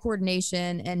hand-eye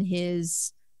coordination and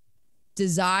his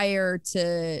desire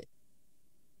to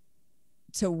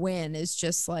win is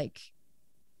just like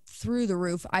through the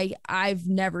roof. I've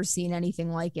never seen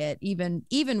anything like it, even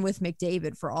with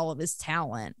McDavid, for all of his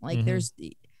talent. Like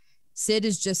Sid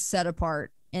is just set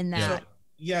apart in that.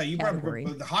 Yeah, you brought up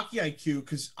the hockey IQ,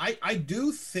 because I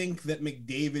do think that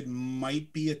McDavid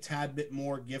might be a tad bit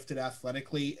more gifted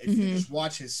athletically. If you just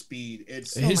watch his speed,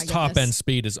 his top end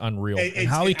speed is unreal. And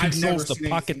how he controls the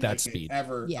puck at that speed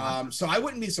ever. Yeah. So I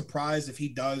wouldn't be surprised if he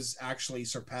does actually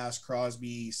surpass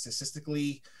Crosby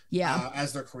statistically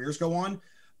as their careers go on.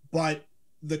 But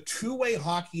the two-way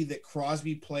hockey that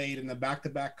Crosby played in the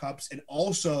back-to-back cups and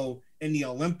also in the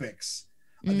Olympics,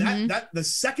 that the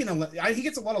second, he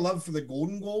gets a lot of love for the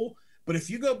golden goal, but if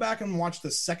you go back and watch the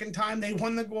second time they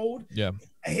won the gold,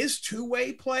 his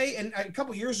two-way play, and a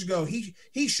couple years ago,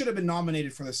 he should have been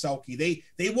nominated for the Selke.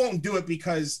 They won't do it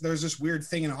because there's this weird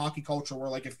thing in hockey culture where,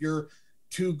 like, if you're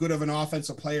too good of an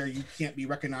offensive player, you can't be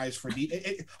recognized for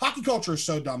hockey culture is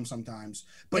so dumb sometimes,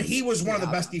 but he was one of the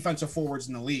best defensive forwards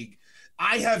in the league.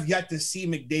 I have yet to see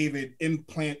McDavid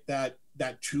implant that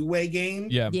two-way game.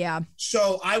 Yeah.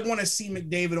 So I want to see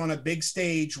McDavid on a big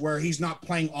stage where he's not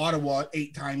playing Ottawa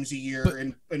 8 times a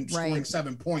year and scoring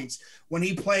 7 points. When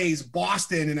he plays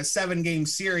Boston in a 7-game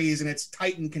series and it's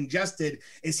tight and congested,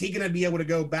 is he going to be able to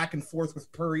go back and forth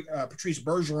with Patrice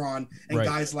Bergeron and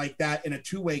guys like that in a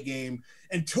two-way game?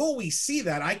 Until we see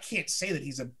that, I can't say that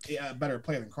he's a better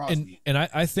player than Crosby. And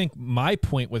I think my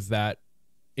point with that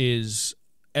is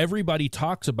everybody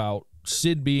talks about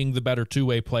Sid being the better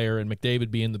two-way player and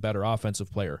McDavid being the better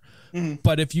offensive player. Mm-hmm.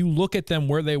 But if you look at them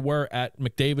where they were at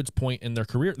McDavid's point in their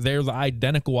career, they're the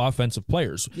identical offensive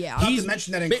players. Yeah. Not to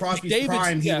mention that in Crosby's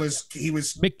prime, he was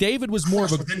McDavid was more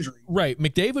of a injury. Right.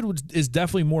 McDavid is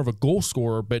definitely more of a goal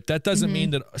scorer, but that doesn't mean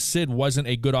that Sid wasn't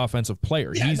a good offensive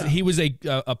player. Yeah, He was a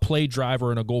play driver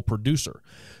and a goal producer.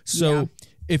 So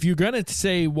if you're going to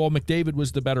say, well, McDavid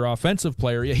was the better offensive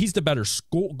player, he's the better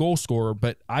goal scorer,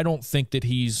 but I don't think that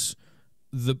he's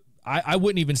I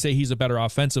wouldn't even say he's a better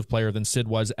offensive player than Sid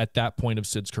was at that point of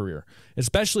Sid's career,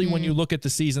 especially when you look at the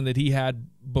season that he had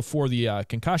before the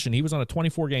concussion. He was on a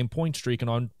 24-game point streak and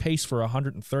on pace for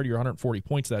 130 or 140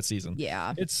 points that season.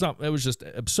 Yeah. It was just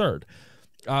absurd.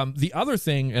 The other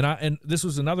thing, and this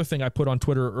was another thing I put on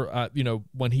Twitter,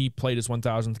 when he played his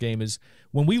 1,000th game, is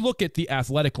when we look at the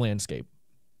athletic landscape,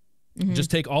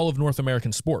 just take all of North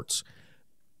American sports.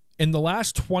 In the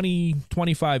last 20,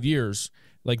 25 years,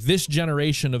 like this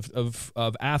generation of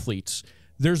athletes,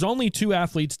 there's only 2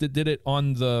 athletes that did it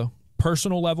on the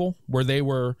personal level where they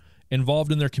were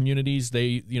involved in their communities.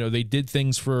 They did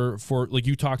things for like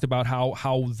you talked about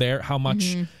how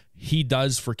much he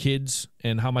does for kids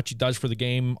and how much he does for the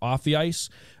game off the ice.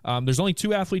 There's only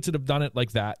 2 athletes that have done it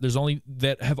like that. There's only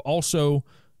that have also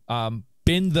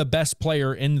been the best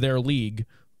player in their league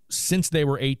since they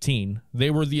were 18.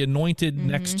 They were the anointed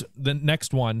the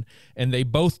next one, and they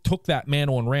both took that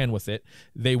mantle and ran with it.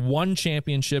 They won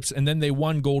championships, and then they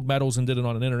won gold medals and did it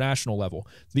on an international level.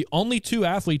 The only 2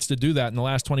 athletes to do that in the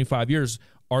last 25 years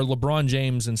are LeBron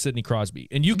James and Sidney Crosby.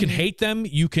 And you can hate them,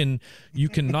 you can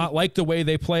not like the way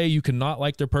they play, you can not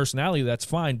like their personality, that's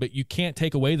fine, but you can't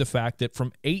take away the fact that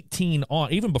from 18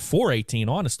 on, even before 18,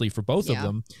 honestly, for both of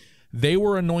them, they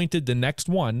were anointed the next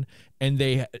one, and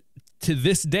they to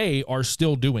this day are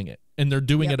still doing it, and they're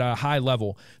doing it at a high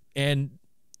level. And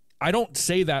I don't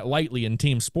say that lightly in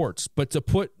team sports, but to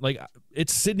put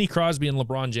it's Sidney Crosby and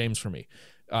LeBron James for me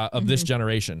of this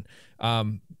generation.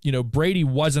 Brady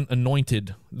wasn't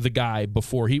anointed the guy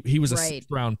before he was a 6th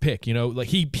round pick,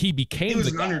 he became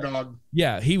an underdog.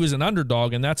 Yeah. He was an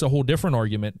underdog, and that's a whole different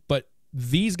argument. But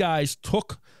these guys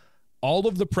took all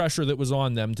of the pressure that was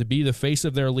on them to be the face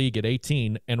of their league at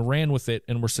 18 and ran with it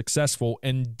and were successful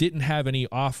and didn't have any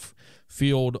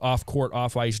off-field, off-court,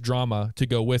 off-ice drama to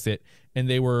go with it. And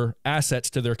they were assets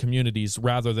to their communities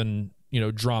rather than,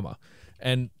 drama.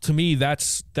 And to me,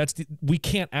 we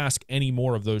can't ask any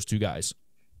more of those 2 guys.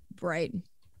 Right.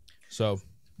 So,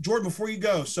 Jordan, before you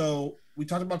go, so we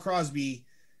talked about Crosby.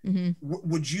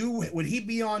 Would he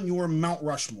be on your Mount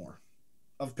Rushmore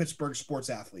of Pittsburgh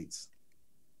sports athletes?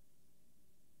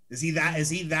 Is he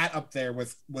that up there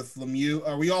with Lemieux?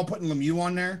 Are we all putting Lemieux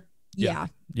on there? Yeah.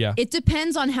 It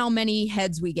depends on how many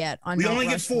heads we get on. We Mount only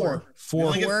Rushmore. get 4. We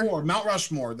only get 4. Mount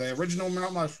Rushmore, the original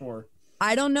Mount Rushmore.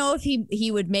 I don't know if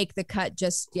he would make the cut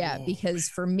just yet because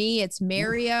for me it's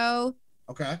Mario.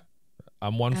 Okay.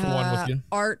 I'm 1 for 1 with you.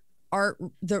 Art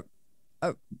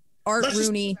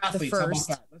Rooney, the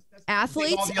first.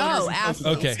 Athletes? Athletes.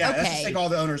 Okay. Let's take all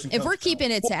the owners. If we're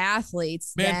keeping it to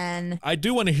athletes, then I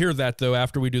do want to hear that though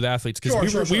after we do the athletes,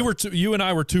 because you and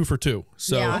I were 2 for 2.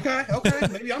 So okay,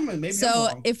 maybe I'm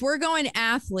wrong. If we're going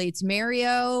athletes,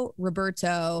 Mario,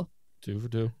 Roberto, 2 for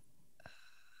 2.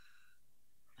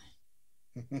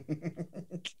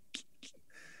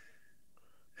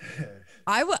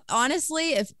 I would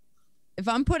honestly, if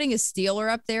I'm putting a Steeler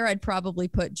up there, I'd probably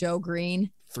put Joe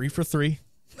Green. 3 for 3.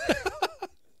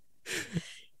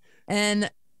 And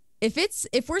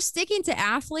if we're sticking to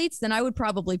athletes, then I would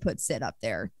probably put Sid up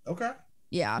there. Okay.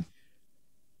 Yeah.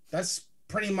 That's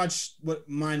pretty much what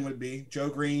mine would be. Joe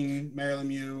Green, Mario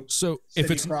Lemieux. So Sidney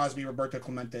if it's Crosby, Roberto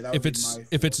Clemente. If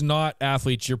it's not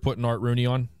athletes, you're putting Art Rooney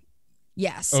on.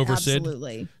 Yes, over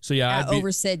absolutely. Sid. So yeah,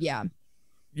 over Sid. Yeah.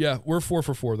 Yeah, we're 4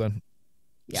 for 4 then.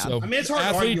 Yeah. So, it's hard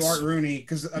to argue Art Rooney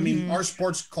because our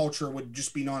sports culture would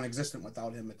just be non-existent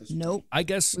without him at this point. Nope. I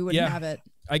guess we wouldn't have it.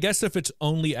 I guess if it's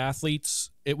only athletes,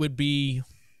 it would be.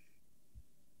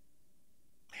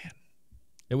 Man,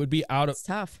 it would be out of. It's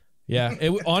tough. Yeah,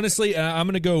 honestly, I'm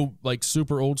gonna go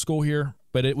super old school here,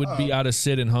 but it would be out of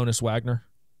Sid and Honus Wagner.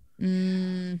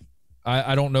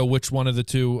 I don't know which one of the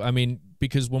 2. I mean,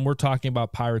 because when we're talking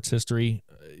about Pirates history,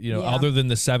 other than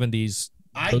the 70s,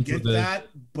 I get that,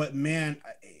 but man,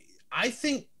 I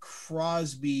think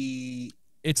Crosby.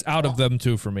 It's out of them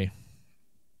too for me.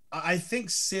 I think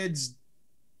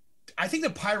the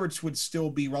Pirates would still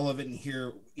be relevant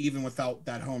here even without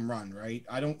that home run, right?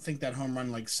 I don't think that home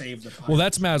run saved the Pirates. Well,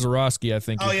 that's Mazeroski, I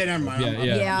think. Oh yeah, never mind.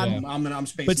 I'm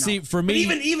spacing. But see, for me,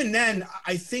 even then,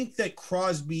 I think that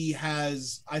Crosby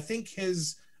has. I think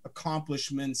his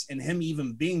accomplishments and him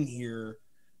even being here,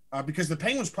 because the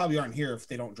Penguins probably aren't here if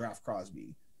they don't draft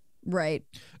Crosby. Right.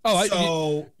 Oh,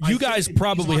 so you guys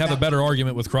probably have a better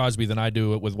argument with Crosby than I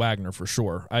do with Wagner for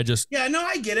sure. I get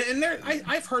it, and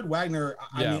I've heard Wagner.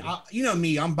 I mean,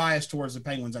 me, I'm biased towards the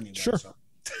Penguins anyway. Sure. So.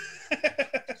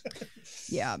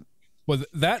 Yeah. Well,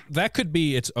 that could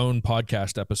be its own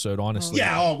podcast episode, honestly.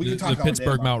 Yeah. We can talk the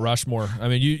Pittsburgh Mount Rushmore. I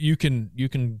mean, you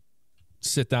can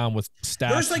sit down with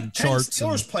stats. There's like and 10 charts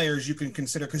Steelers players you can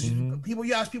consider, because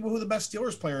you ask people who the best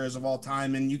Steelers player is of all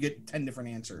time, and you get 10 different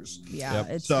answers. Yeah,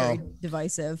 it's very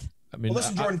divisive. I mean,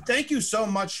 listen, Jordan, thank you so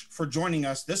much for joining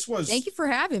us. Thank you for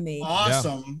having me.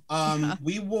 Awesome. Yeah.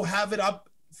 We will have it up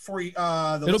for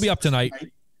it'll be up tonight.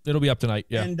 It'll be up tonight.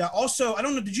 Yeah. And also, I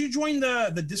don't know, did you join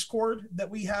the Discord that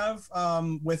we have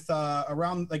with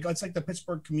around, like, it's like the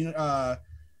Pittsburgh community?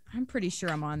 I'm pretty sure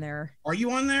I'm on there. Are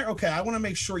you on there? Okay, I want to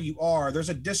make sure you are. There's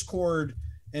a Discord,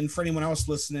 and for anyone else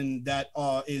listening, that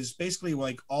is basically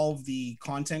like all of the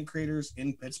content creators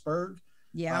in Pittsburgh.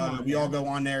 Yeah, we all go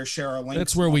on there, share our links.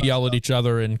 That's where we yell at each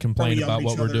other and complain about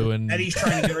what we're doing. Eddie's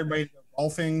trying to get everybody to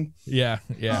golfing. Yeah.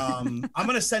 I'm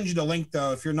gonna send you the link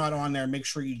though. If you're not on there, make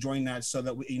sure you join that so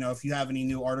that if you have any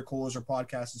new articles or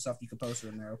podcasts and stuff, you can post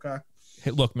it in there. Okay.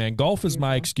 Hey, look, man, golf is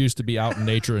my excuse to be out in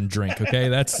nature and drink. Okay,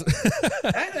 that's.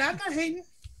 I'm not hating.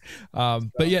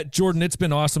 But yeah, Jordan, it's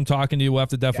been awesome talking to you. We'll have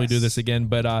to definitely do this again.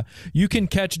 But you can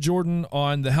catch Jordan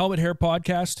on the Helmet Hair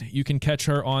podcast. You can catch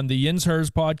her on the Yinzhers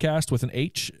Podcast with an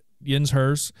H,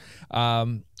 Yinzhers.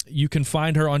 You can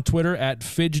find her on Twitter at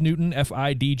Fidge Newton,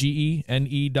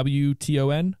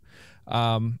 FIDGENEWTON.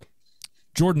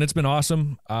 Jordan, it's been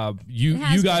awesome.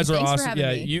 You guys are awesome.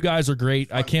 Yeah, you guys are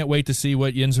great. I can't wait to see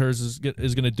what Yinzhers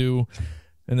is going to do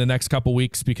in the next couple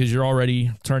weeks, because you're already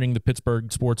turning the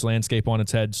Pittsburgh sports landscape on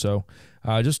its head. So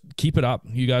just keep it up.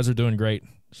 You guys are doing great.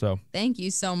 So thank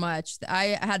you so much.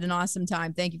 I had an awesome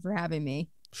time. Thank you for having me.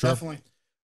 Sure. Definitely.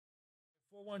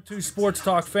 412 Sports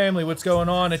Talk family, what's going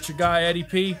on? It's your guy, Eddie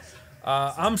P.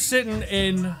 I'm sitting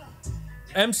in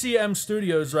MCM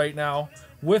Studios right now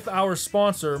with our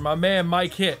sponsor, my man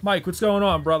Mike Hitt. Mike, what's going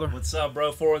on, brother? What's up,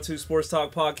 bro? 412 Sports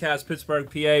Talk Podcast, Pittsburgh,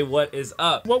 PA. What is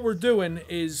up? What we're doing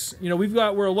is,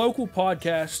 we're a local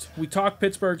podcast. We talk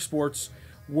Pittsburgh sports.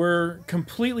 We're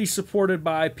completely supported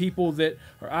by people that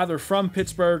are either from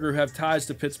Pittsburgh or have ties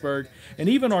to Pittsburgh. And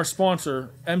even our sponsor,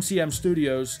 MCM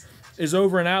Studios, is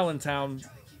over in Allentown,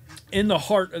 in the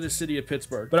heart of the city of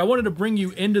Pittsburgh. But I wanted to bring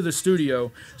you into the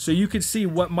studio so you could see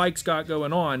what Mike's got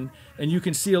going on, and you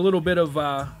can see a little bit of,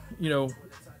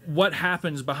 what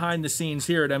happens behind the scenes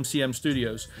here at MCM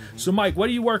Studios. Mm-hmm. So, Mike, what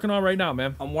are you working on right now,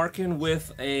 man? I'm working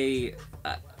with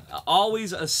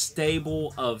always a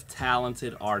stable of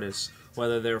talented artists.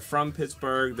 Whether they're from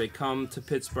Pittsburgh, they come to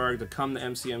Pittsburgh to come to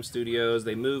MCM Studios,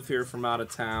 they move here from out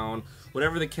of town,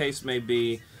 whatever the case may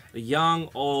be. A young,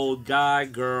 old, guy,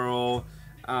 girl,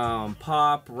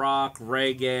 pop, rock,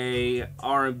 reggae,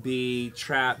 R&B,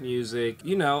 trap music.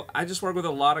 I just work with a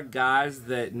lot of guys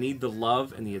that need the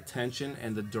love and the attention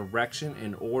and the direction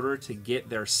in order to get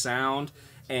their sound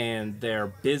and their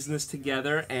business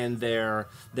together and their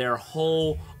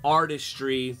whole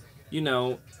artistry,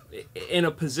 in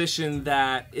a position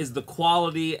that is the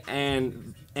quality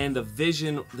and the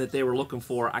vision that they were looking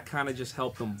for. I kind of just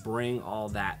help them bring all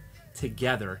that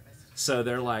together. So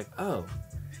they're like, oh,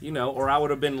 or I would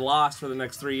have been lost for the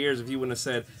next 3 years if you wouldn't have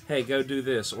said, hey, go do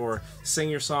this, or sing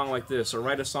your song like this, or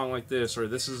write a song like this, or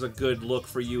this is a good look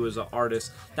for you as an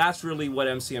artist. That's really what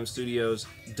MCM Studios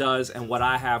does, and what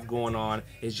I have going on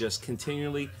is just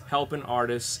continually helping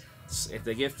artists. If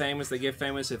they get famous, they get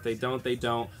famous. If they don't, they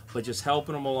don't. But just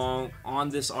helping them along on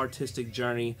this artistic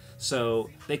journey so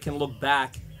they can look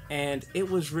back, and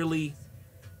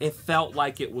it felt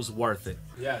like it was worth it.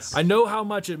 Yes. I know how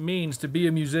much it means to be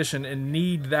a musician and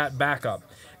need that backup.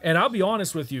 And I'll be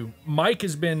honest with you, Mike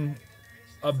has been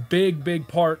a big, big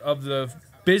part of the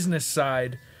business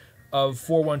side of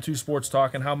 412 Sports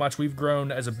Talk and how much we've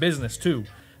grown as a business too,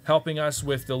 helping us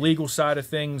with the legal side of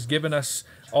things, giving us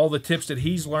all the tips that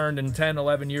he's learned in 10,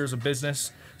 11 years of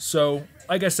business. So,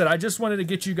 like I said, I just wanted to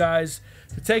get you guys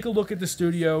to take a look at the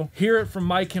studio, hear it from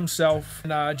Mike himself,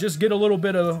 and just get a little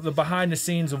bit of the behind the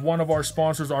scenes of one of our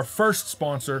sponsors, our first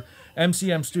sponsor,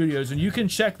 MCM Studios. And you can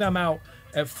check them out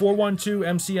at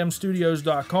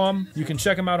 412mcmstudios.com. You can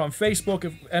check them out on Facebook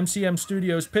at MCM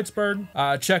Studios Pittsburgh.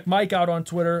 Check Mike out on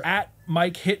Twitter at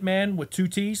Mike Hitman with 2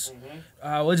 T's.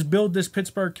 Let's build this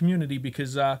Pittsburgh community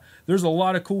because there's a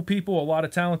lot of cool people, a lot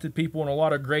of talented people, and a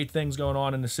lot of great things going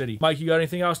on in the city. Mike, you got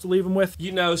anything else to leave them with?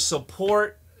 You know,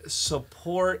 support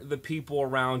the people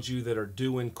around you that are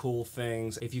doing cool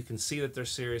things. If you can see that they're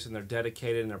serious and they're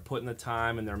dedicated and they're putting the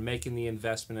time and they're making the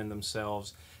investment in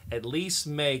themselves, at least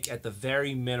make, at the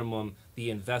very minimum,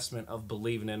 the investment of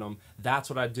believing in them. That's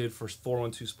what I did for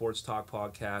 412 Sports Talk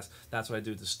Podcast. That's what I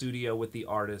do at the studio with the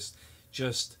artists.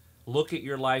 Just look at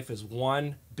your life as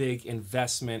one big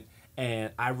investment,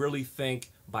 and I really think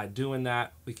by doing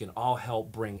that, we can all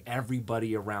help bring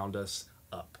everybody around us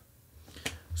up.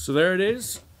 So there it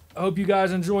is. I hope you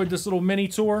guys enjoyed this little mini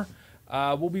tour.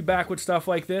 We'll be back with stuff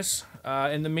like this.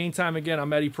 In the meantime, again,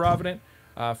 I'm Eddie Provident.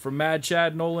 For Mad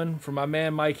Chad Nolan, for my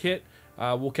man Mike Hitt,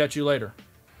 we'll catch you later.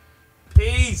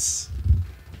 Peace.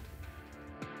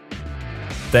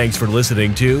 Thanks for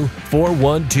listening to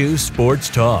 412 Sports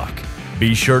Talk.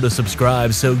 Be sure to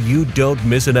subscribe so you don't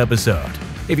miss an episode.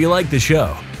 If you like the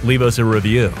show, leave us a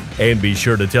review, and be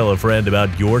sure to tell a friend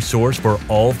about your source for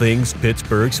all things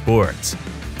Pittsburgh sports.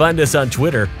 Find us on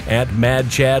Twitter at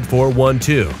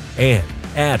MadChad412 and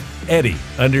at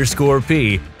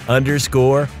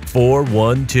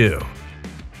Eddie_P_412.